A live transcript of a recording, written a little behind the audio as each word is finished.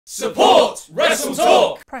Support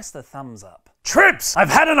WrestleTalk! Press the thumbs up. Trips! I've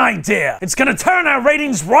had an idea! It's gonna turn our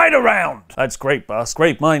ratings right around! That's great, boss.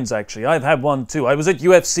 Great minds, actually. I've had one, too. I was at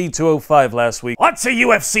UFC 205 last week. What's a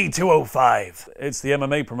UFC 205? It's the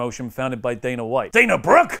MMA promotion founded by Dana White. Dana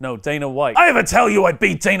Brooke? No, Dana White. I ever tell you I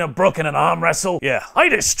beat Dana Brooke in an arm wrestle? Yeah. I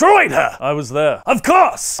destroyed her! I was there. Of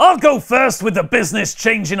course! I'll go first with the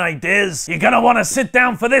business-changing ideas. You're gonna want to sit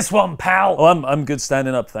down for this one, pal. Oh, I'm good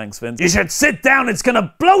standing up, thanks, Vince. You should sit down. It's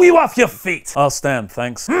gonna blow you off your feet. I'll stand,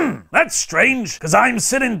 thanks. That's strange. Because I'm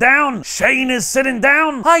sitting down, Shane is sitting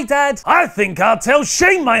down. Hi, Dad. I think I'll tell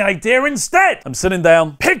Shane my idea instead. I'm sitting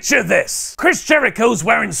down. Picture this. Chris Jericho's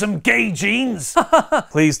wearing some gay jeans.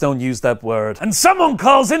 Please don't use that word. And someone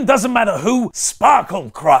calls him, doesn't matter who, Sparkle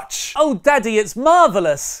Crotch. Oh, Daddy, it's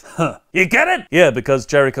marvelous. You get it? Yeah, because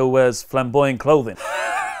Jericho wears flamboyant clothing.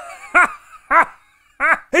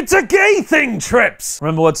 It's a gay thing, Trips!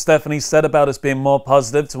 Remember what Stephanie said about us being more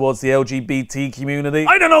positive towards the LGBT community?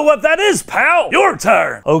 I don't know what that is, pal! Your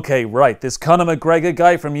turn! Okay, right. This Conor McGregor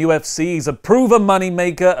guy from UFC, he's a proven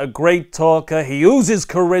moneymaker, a great talker, he oozes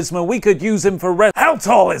charisma, we could use him for How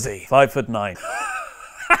tall is he? 5'9".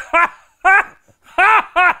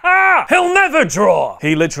 He'll never draw!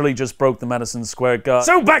 He literally just broke the Madison Square Garden.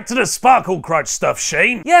 So back to the Sparkle Crotch stuff,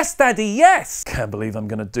 Shane. Yes, Daddy, yes! Can't believe I'm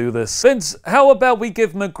gonna do this. Vince, how about we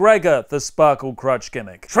give McGregor the Sparkle Crotch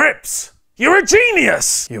gimmick? Trips! You're a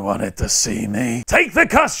genius! You wanted to see me? Take the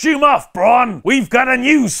costume off, Braun! We've got a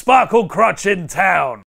new Sparkle Crotch in town!